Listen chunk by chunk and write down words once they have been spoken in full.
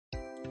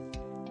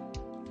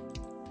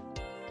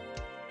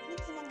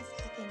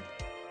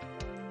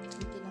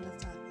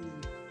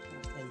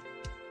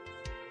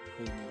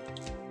kayo nila.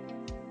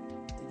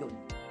 Ito yun.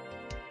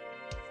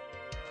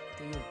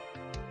 Ito yun.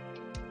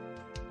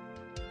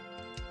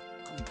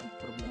 Ang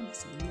problema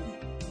sa inyo eh.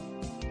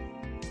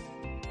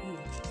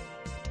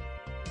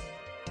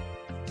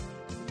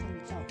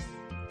 Ikaw.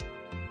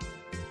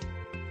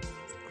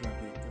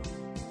 Grabe ito.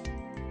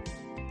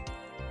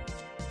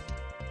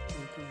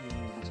 Ito yung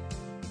nangyari.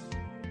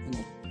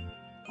 Ano?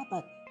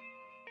 Dapat.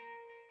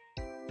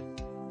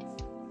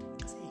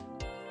 Kasi,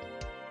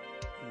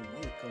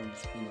 ikaw ang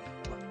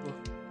pinakwapo.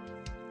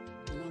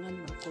 Kailangan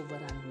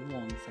makobaran mo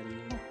ang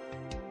sarili mo.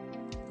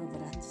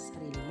 Kobaran sa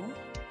sarili mo?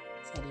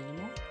 Sarili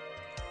mo?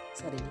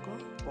 Sarili ko?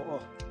 Oo.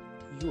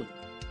 Yun.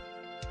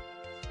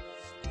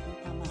 Ang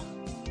tama.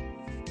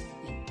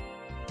 Yan.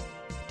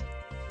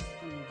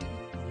 Ang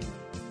ginagawa ko yun.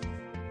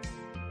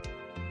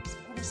 Sa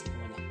oras na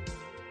wala.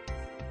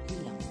 Yun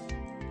lang.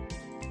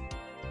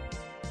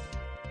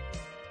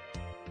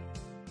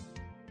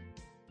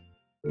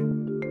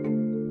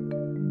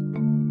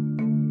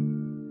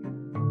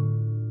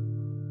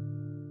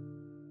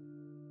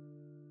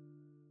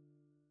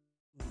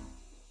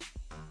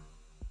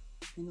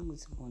 Yun ang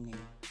gusto mo na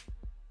yun.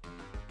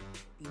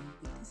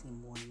 Pinipigil sa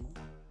imuhan mo.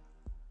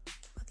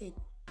 Bakit?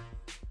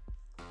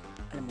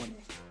 Alam mo na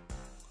eh.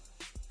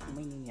 Kung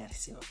may nangyari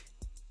sa'yo,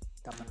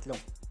 dapat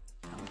lang.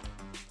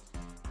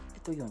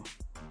 Ito yun.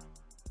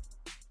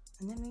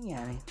 Ano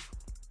nangyari?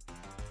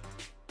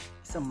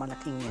 Isang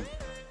malaking yan.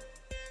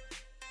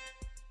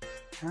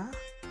 Ha?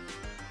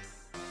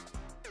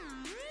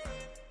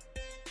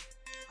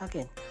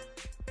 Bakit?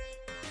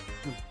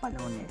 Yung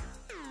panahon na yun.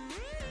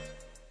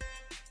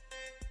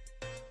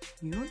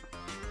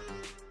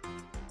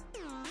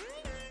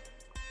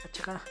 At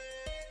saka,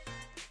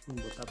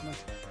 butab na.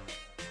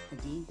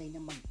 Naghihintay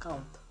na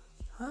mag-count.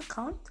 Ha?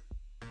 Count?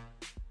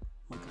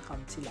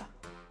 Magka-count sila.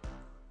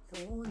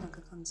 Oo,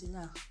 nagka-count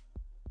sila.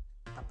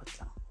 Dapat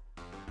lang.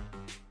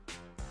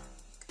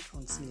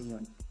 Magka-count sila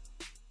yun.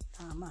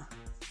 Tama.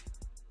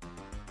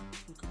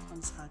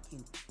 Magka-count sa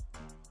akin.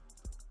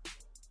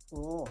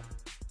 Oo.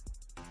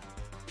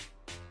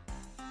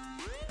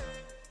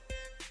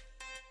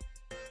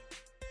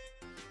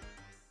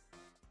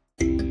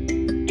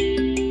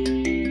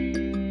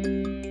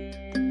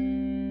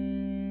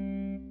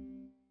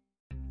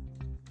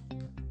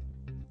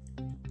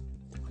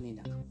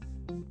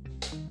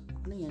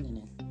 Ano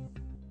yan?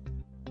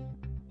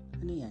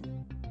 Ano yan?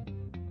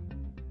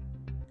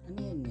 Ano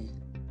yan eh?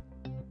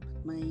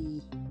 May...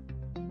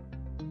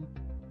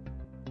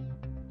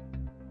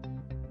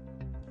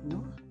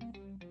 No?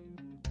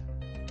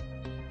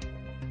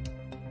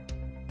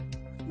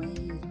 May...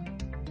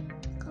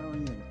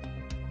 Karoon yun.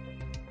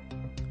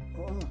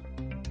 Oo.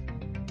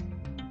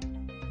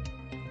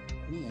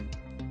 Ano yan?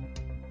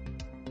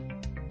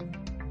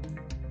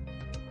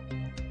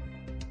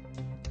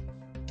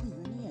 Uy,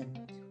 ano yan?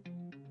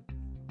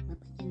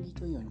 Mapakin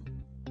dito yun.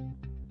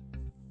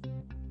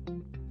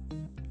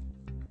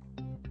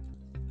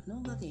 Ano?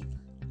 Bakit?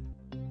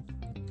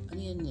 Ano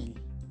yan?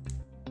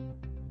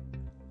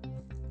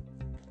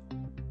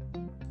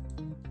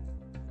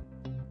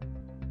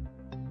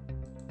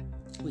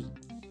 Uy,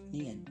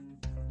 ano yan?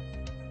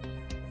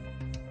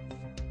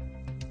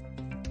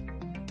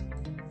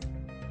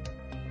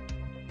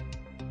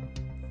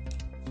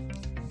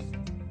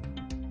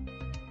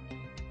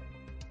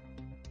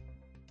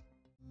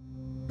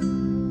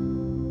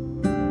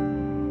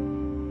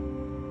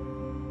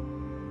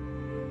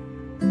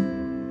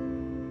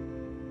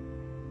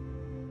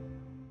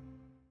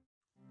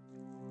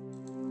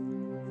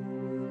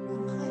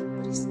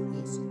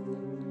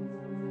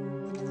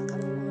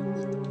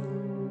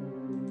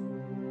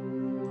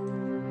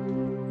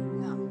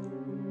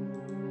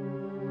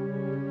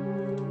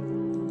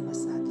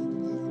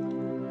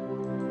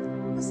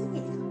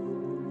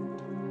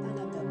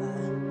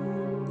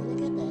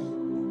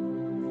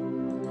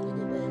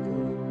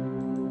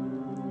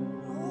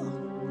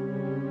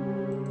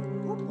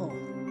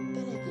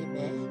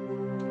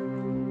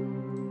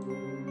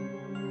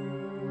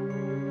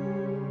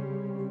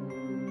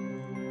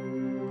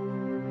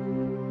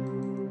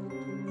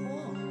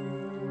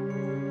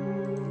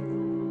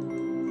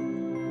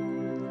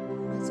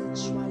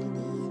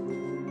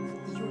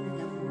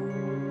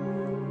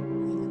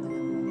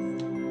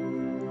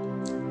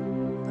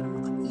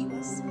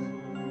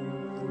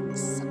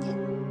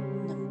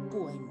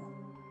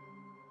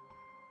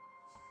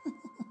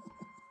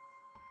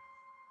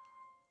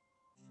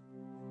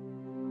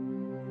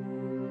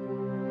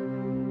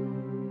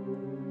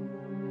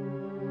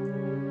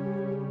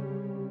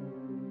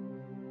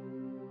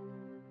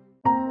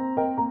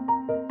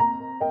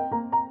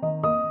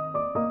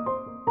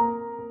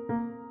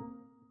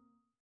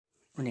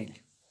 Anel,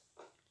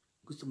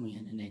 gusto mo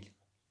yan, Anel?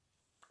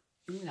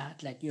 Yung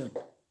lahat yun.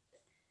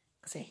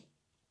 Kasi,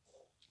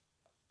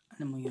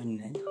 alam mo yun,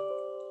 Anel?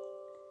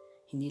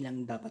 Hindi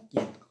lang dapat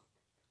yan.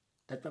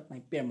 Dapat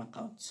may Pirma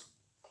counts.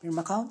 Pirma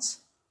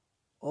counts?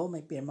 Oo,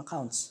 may Pirma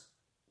counts.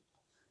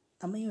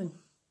 Tama yun.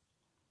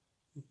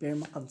 May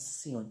Pirma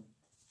counts yun.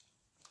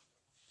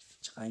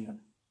 Tsaka yun.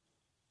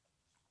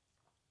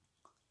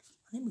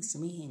 Ano ibig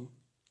sabihin?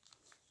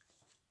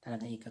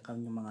 talaga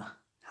ika-count yung mga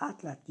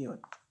lahat yun.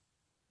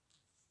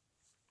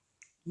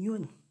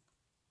 Yun.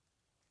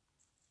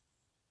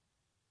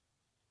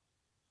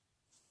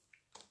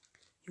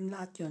 Yung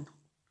lahat yun.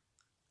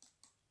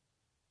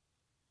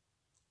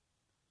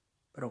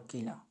 Pero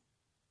okay lang.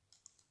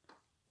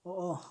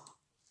 Oo.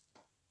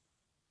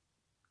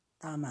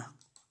 Tama.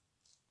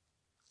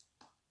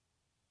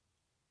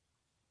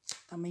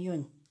 Tama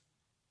yun.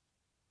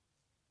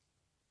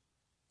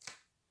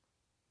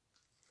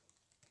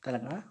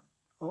 Talaga?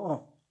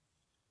 Oo.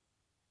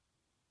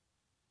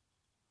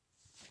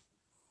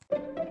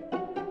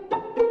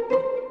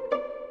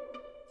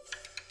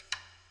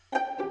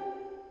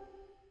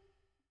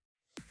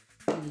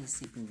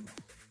 Iisipin mo.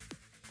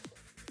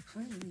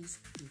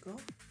 Iisipin ko?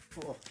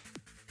 Oo.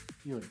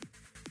 Yun.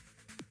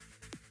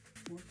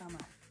 Oo,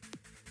 tama.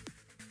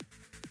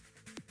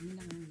 Yun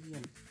lang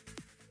yun.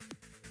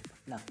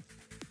 Dapat lang.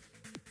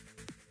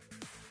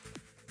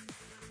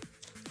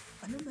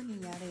 Ano ba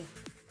nangyari?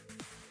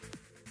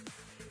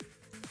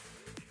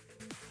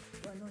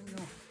 Kung ano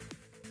yun?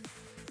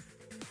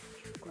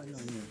 Kung ano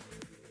yun?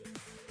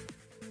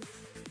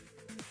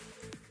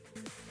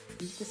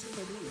 Hindi kasi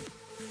pwede eh.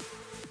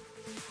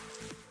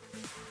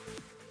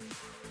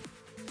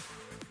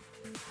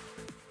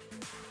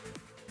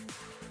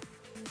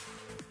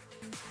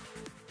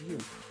 Yun.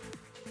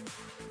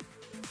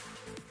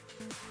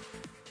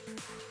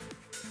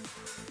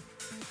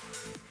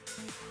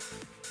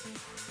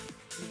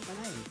 Yun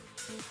pala eh.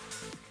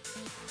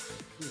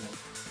 Yun.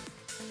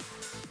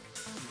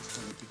 Gusto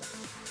mo kita.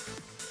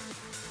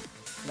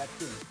 Lahat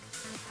yun.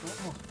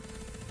 Oo.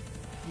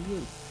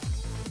 Yun.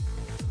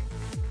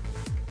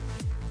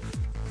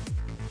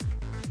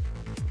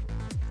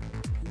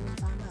 Yun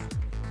tama.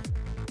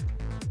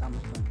 Tama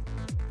yun.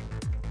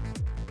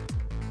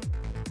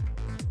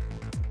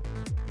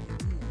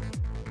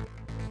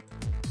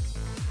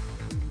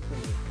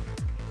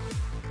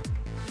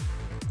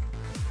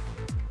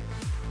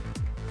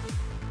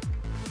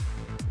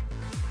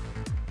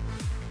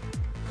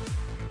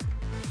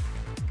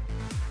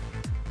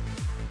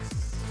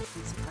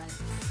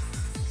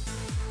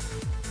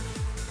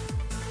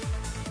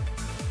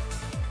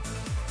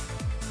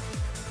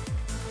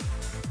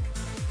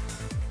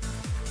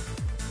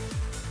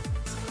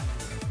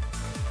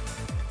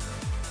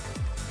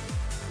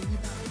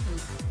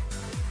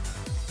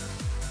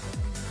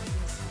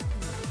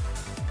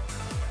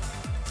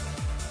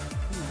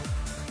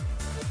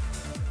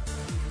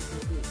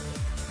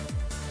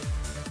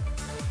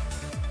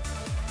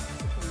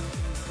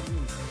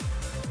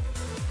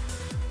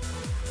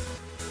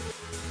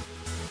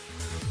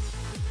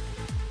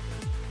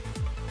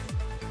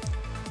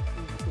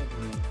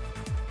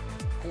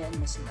 Hayaan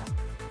mo sila.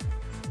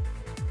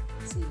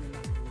 Kasi yun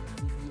ang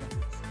bibilang.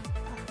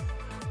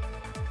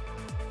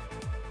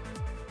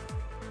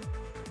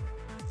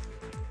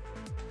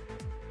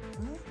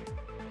 Ano?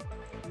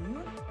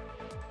 Ano?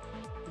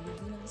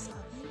 Bibilang sa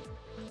akin?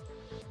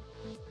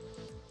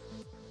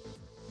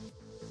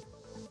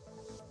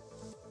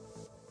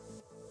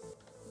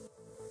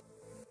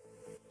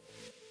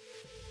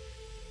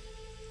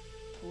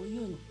 Oo,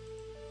 yun.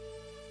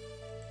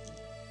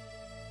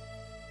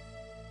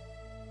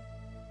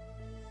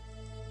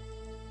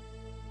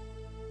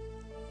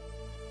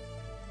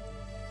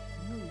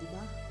 Yun, di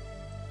ba?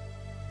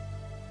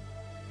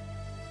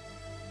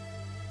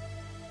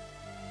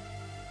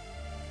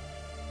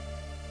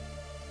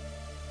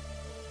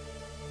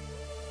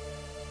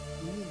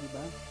 Yun, di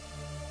ba?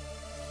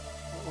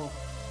 Oo.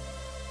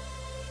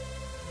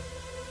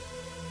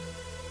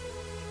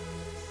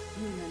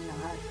 Yun ang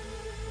lahat.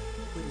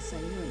 Pwede sa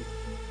yun.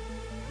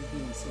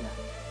 Bibilang sila.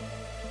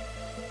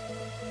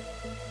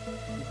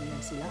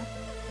 Bibilang sila.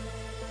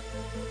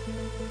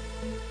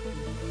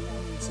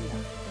 Bibilangin sila.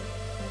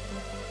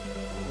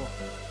 Oo.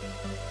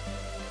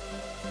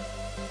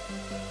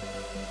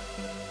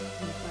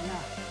 Yun pala.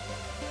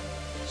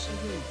 Siya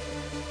yun.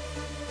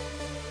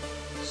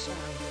 Siya.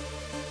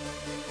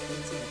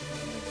 Yun sila.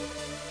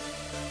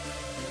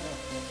 Oo.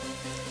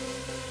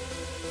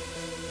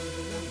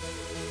 Bibilang.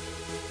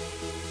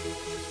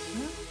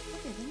 Ha?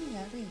 Bakit? Ano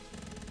nangyari?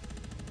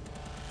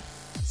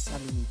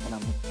 Sabi niyo pala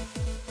mo.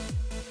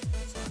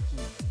 Sa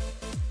akin.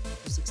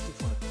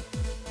 264.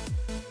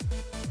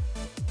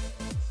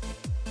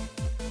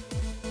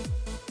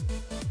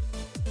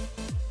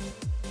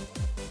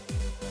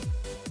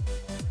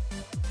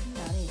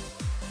 Nangyari.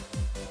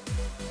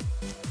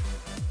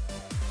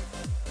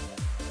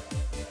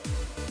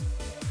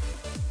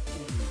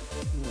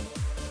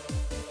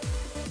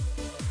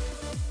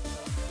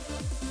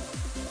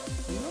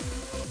 Yun.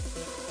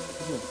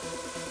 Yun.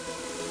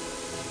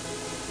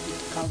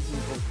 I-count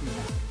yung vote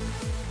nila.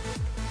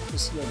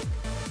 Tapos yun.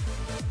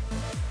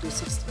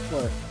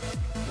 264.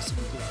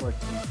 214.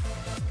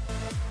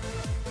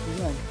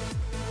 Yun.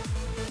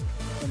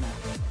 Ito na.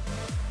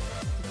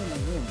 Ito na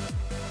yun.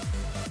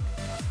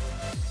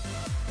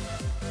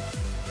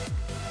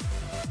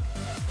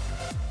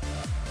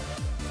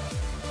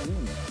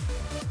 Yun.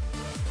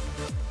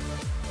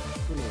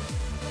 Tuloy.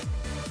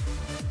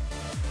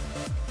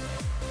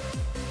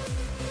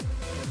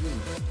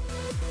 Yun.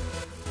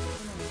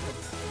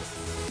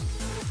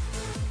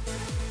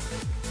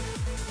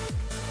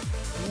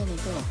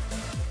 ito.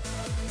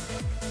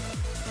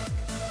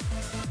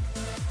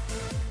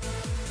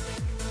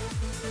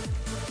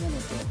 Yan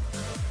ito.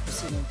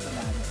 Gusto nyo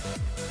panalo.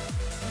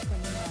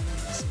 Panalo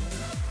kasi yun.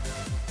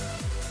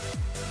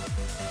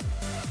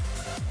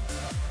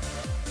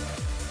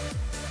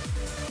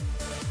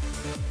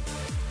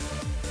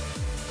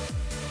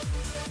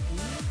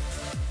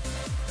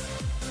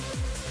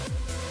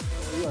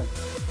 Yun.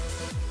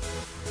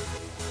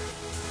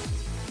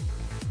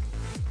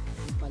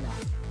 Yun pala.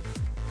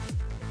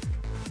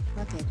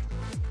 Bakit?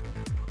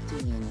 Ito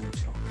yung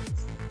inansyo.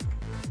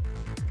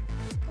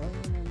 Oh,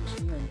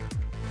 inansyo yun.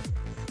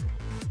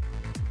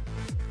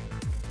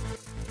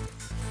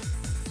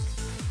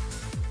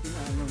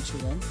 Inansyo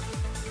yan?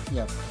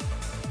 Yup.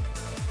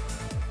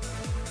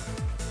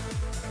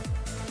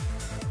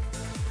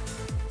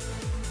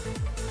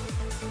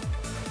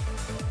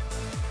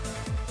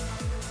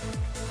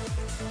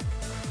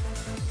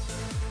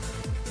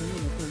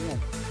 Ito yan.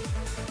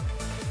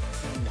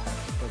 Ang lahat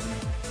ito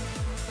din.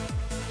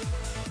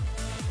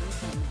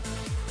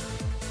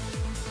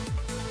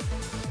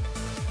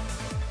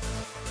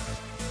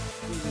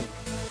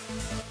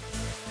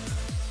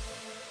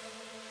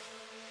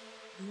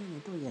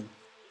 Ito yan.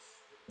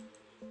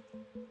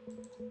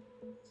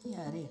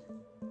 Nangyari.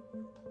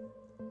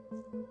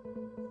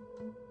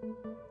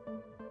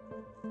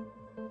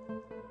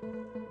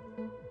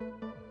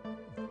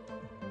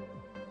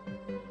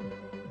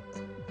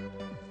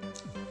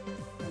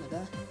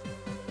 Talaga?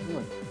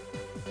 Yun.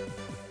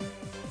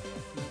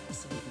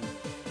 Sabihin.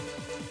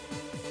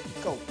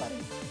 Ikaw pa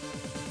rin.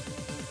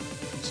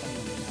 Siyang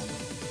mananalo.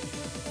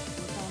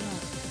 Ang tama.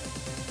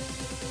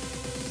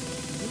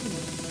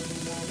 Yun.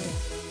 Mananalo.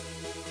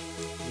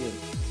 Yun.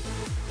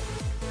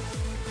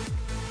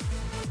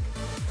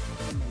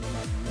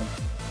 Mananalo.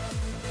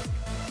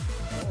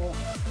 Oo.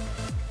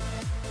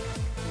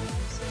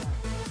 Ayos ka.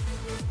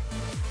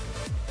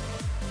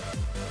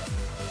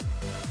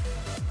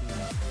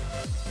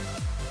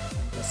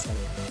 Magdasal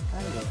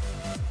tayo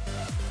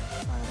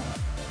para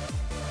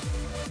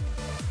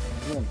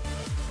yun.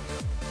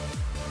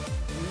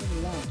 Yun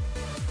lang.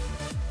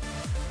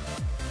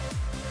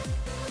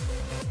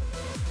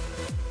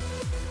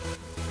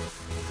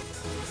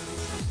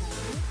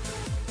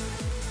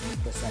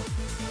 Magdasal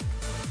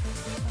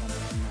para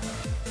mananalo.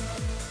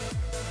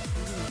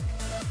 Yun.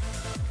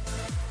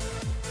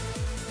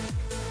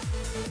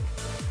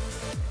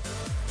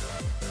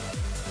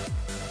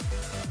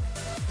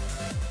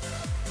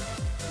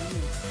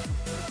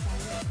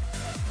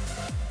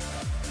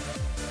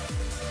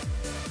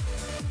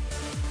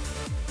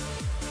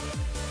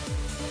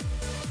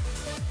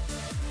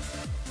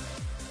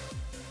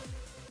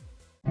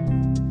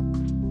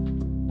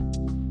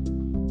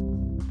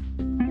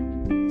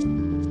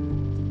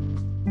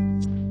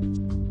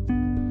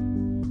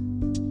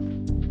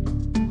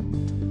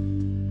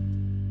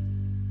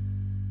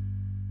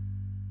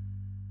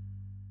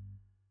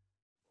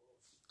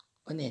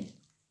 Onel,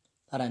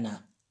 tara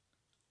na.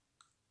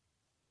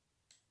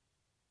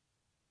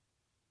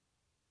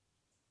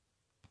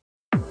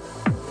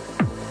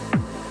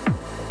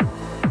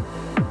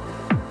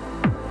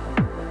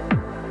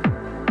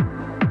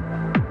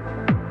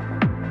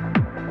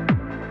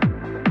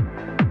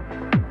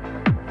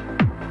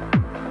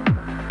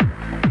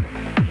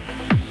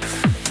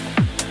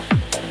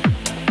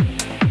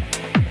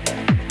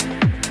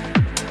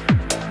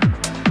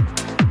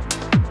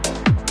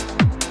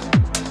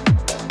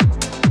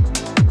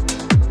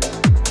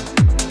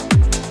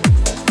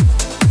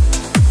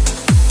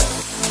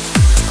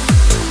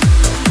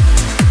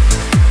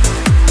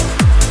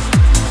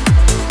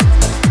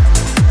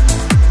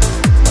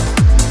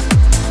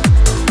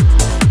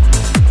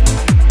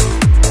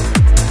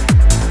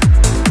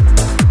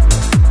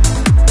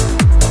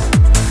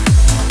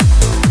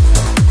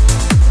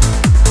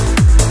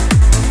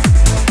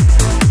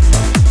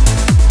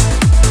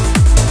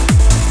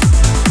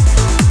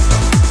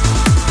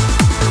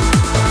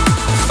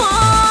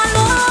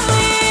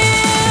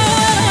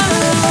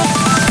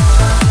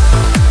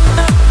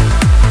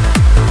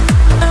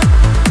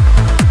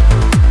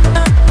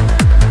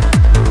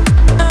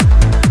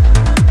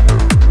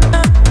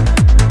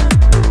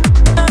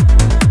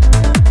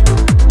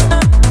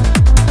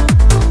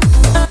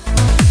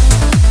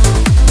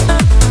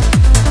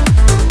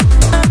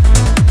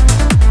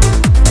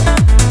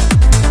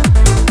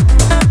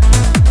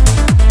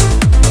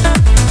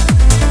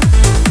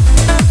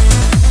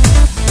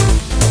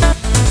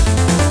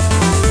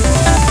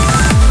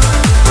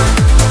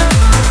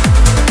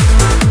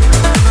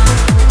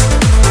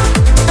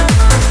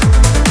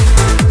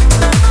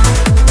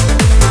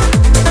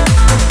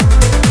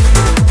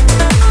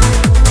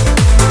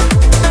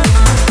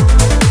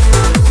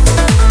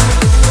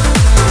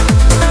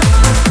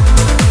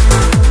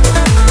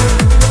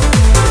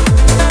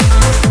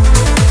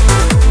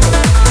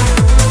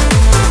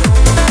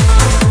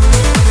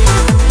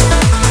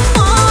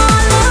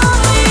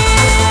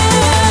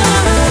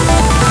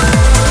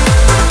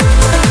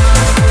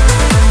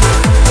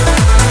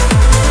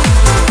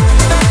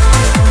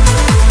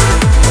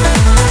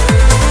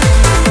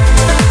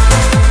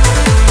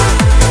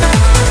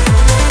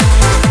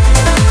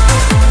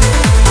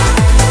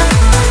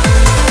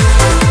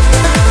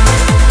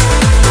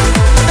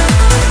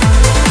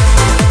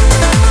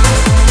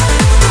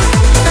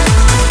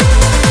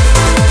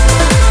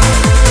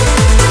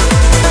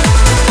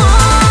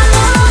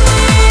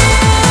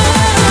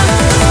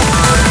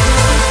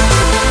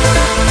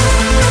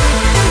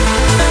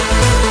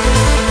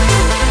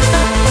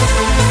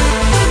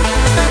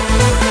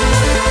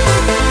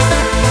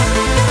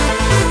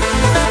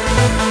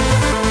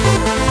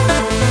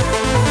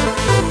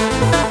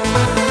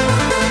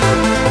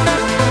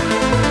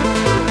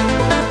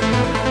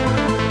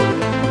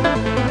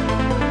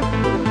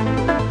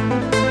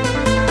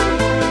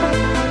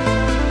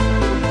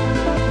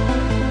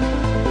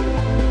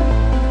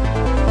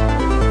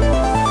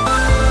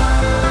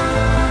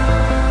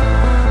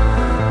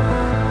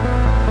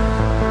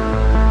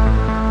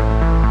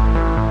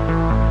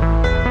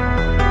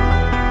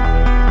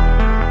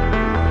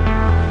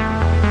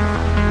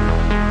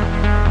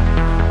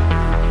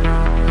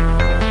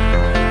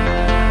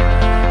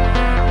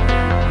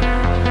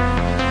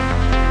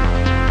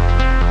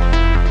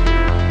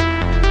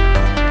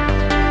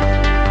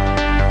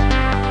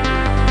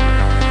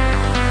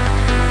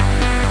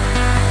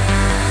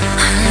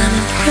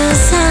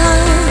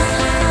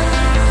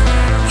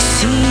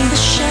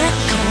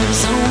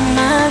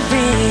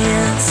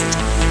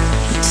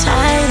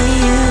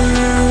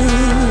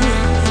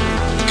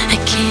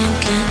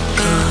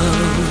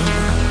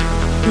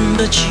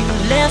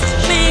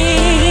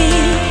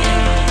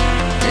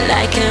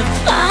 like a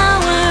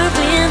flower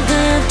in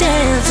the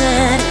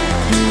desert.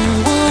 No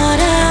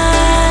water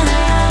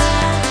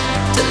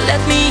to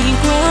let me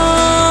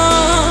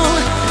grow.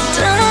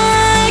 I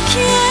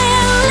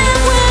can't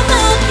live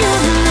without your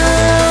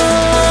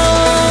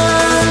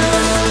love.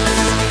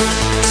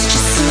 It's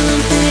just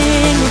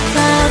something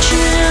about you.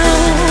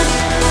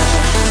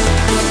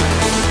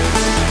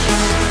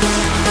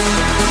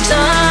 I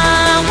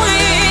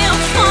will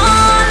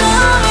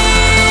follow you,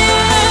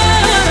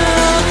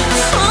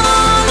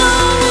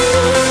 forever.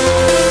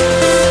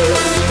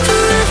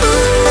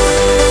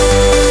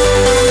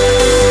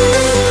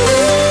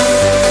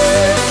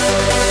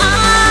 I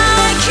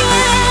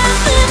can't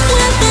live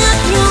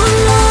without your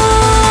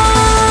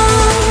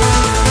love.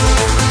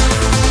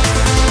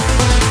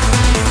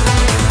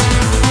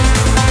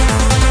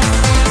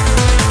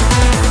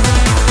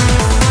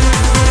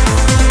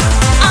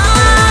 I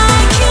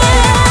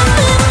can't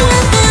live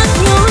without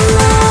your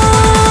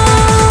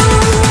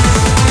love.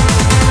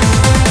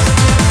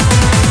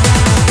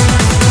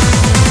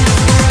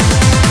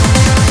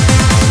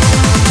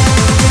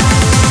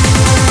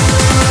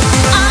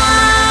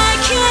 I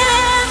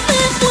can't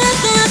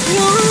live without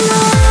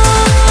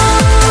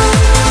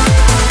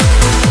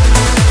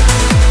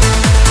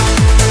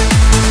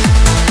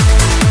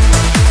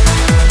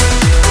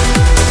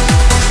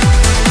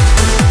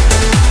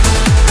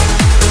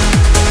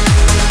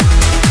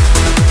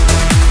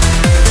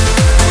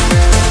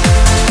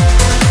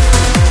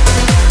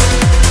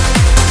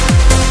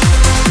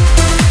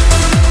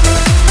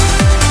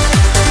your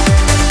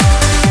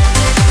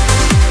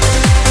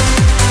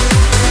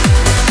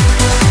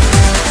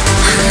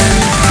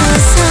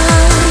love.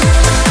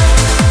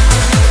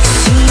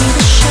 See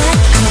the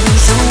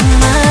shackles on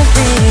my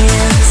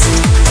wrist,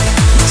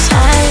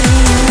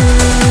 tying you.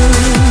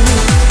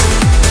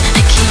 I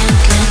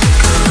can't let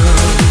go,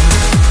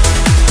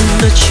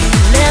 but you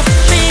left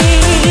me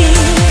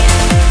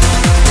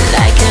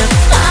like a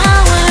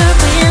flower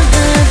in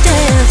the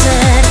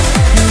desert.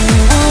 No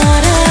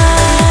water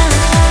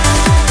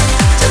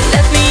to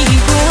let me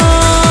grow.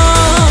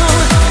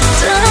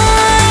 I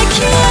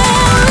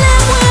can't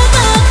live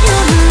without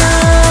your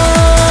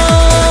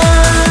love.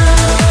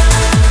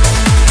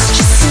 It's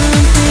just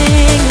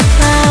something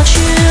about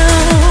you.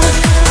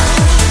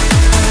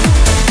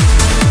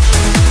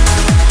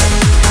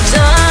 I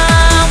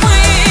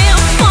will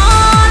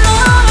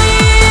follow you,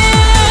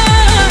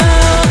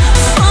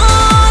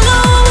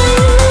 forever.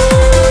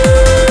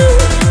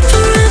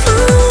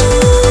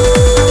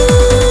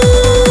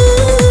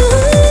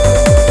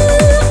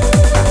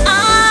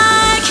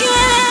 I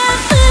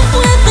can't live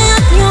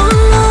without your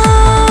love.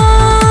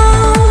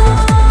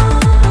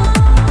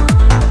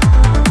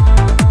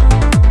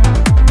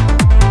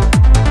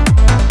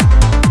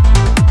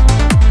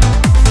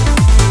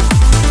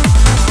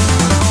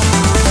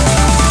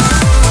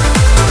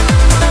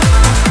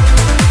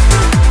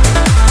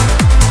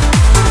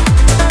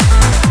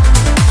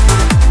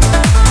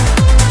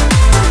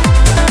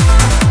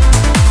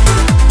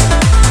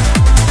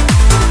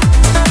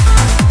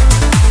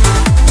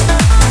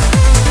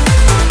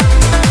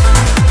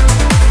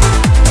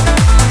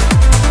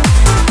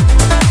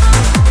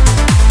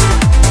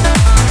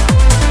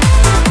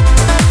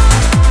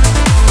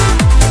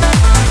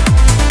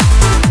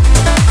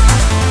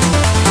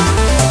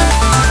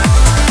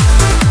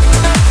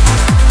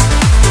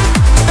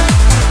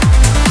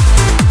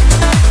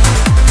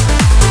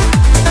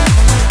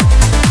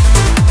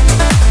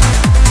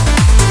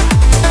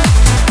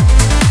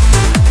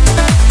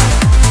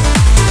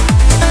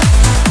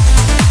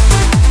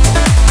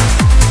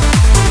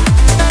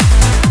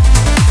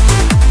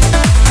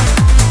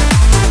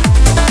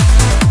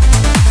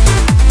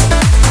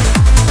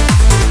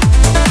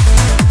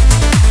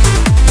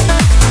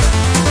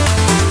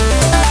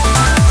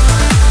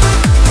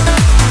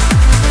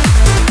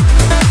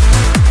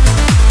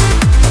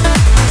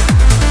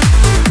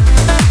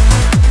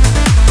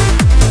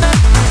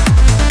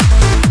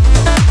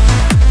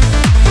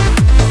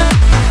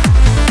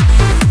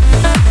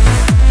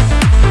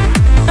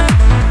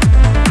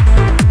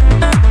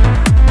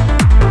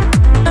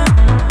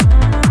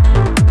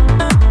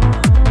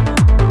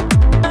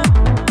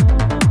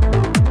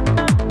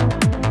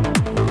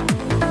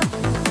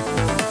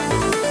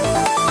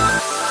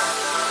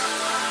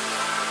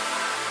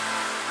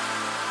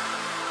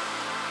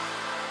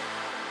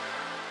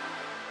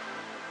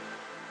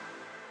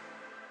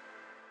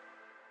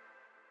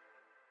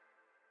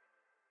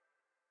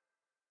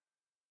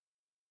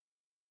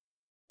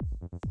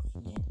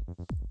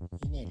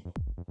 Hinel,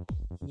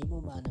 hindi mo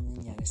ba alam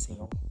nangyari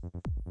sa'yo?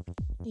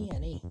 Hindi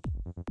yan eh.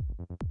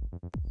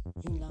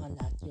 Yun lang ang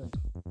lahat yun.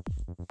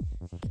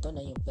 Ito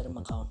na yung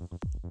Pirma count.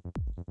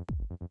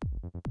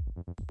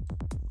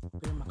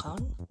 Pirma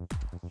count?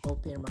 O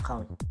Pirma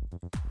count?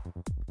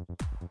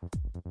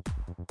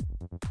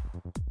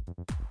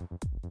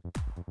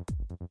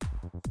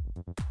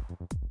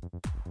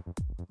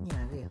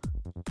 Nangyari ah.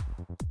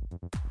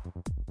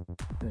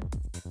 Yun.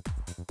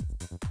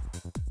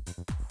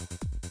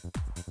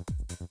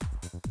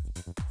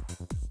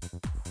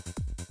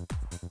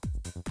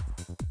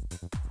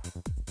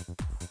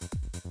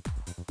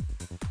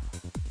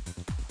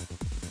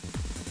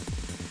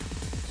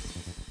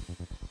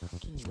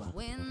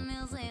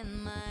 Windmills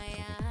in my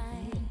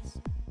eyes.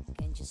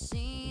 Can't you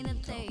see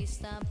that they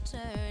stop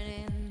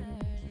turning?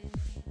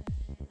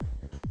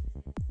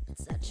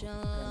 It's such a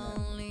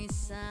lonely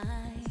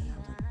sight.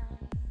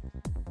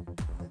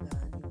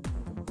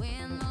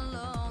 Wind no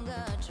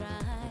longer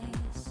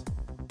tries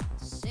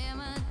to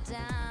simmer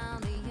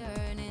down the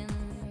yearning,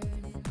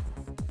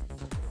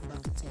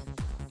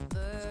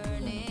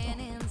 burning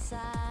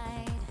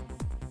inside.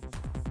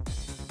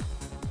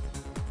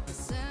 The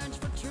search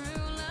for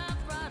true love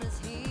brought us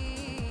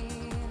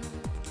here,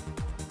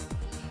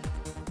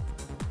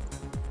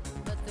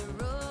 but the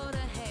road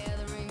ahead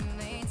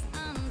remains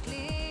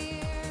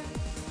unclear.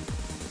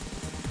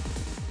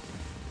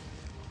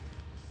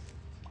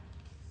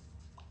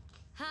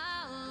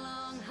 How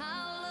long,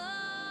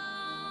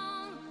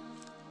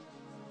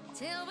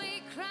 till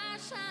we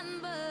crash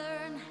and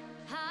burn?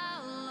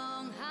 How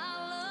long,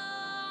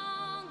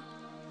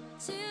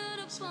 to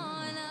the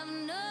point of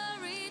no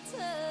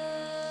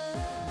return?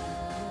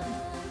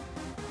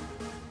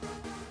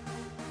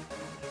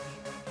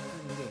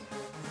 Hindi.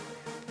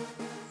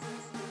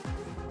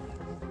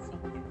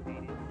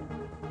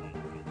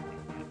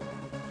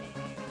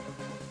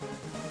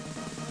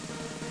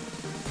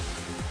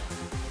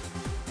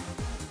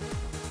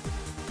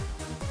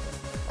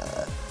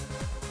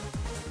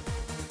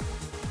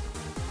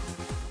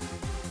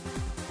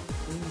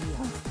 Hindi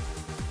ha.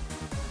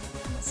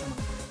 Masama.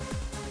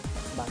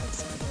 Bakit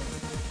sa akin?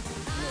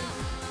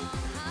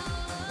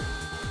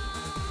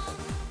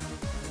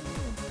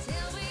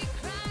 Till we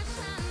crash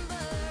and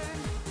burn.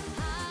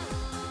 How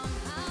long,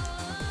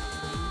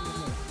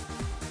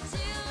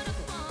 till the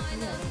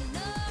point of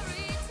no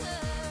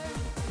return?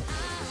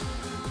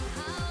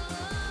 How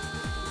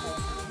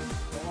long,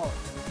 Oo.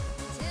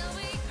 till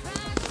we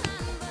crash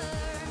and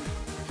burn?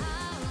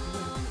 How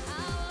long,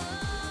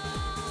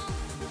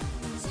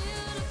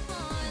 till the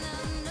point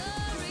of no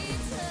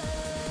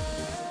return?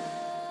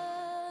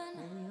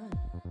 Ano yun?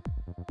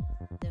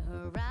 The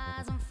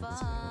horizon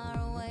far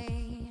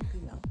away,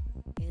 Okay lang.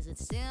 is it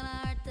still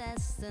our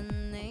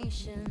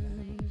destination?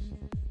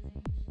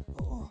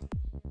 Oo.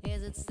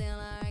 Is it still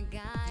our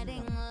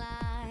guiding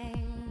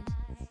light?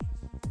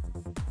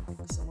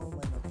 Gusto mo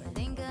manood tayo?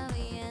 Think of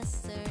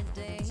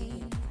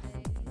yesterday,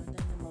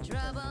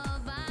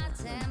 troubled by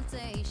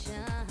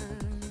temptation,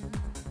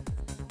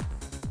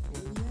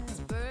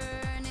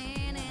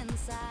 burning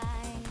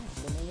inside.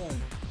 Ito na yan.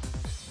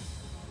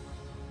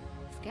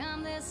 We've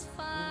come this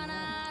far,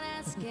 not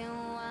asking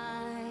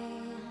why.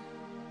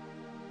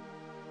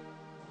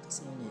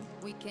 Kasi yun eh.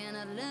 We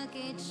cannot look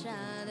each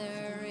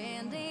other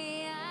in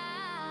the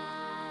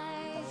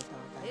eye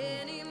Tawa-tawa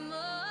tayo.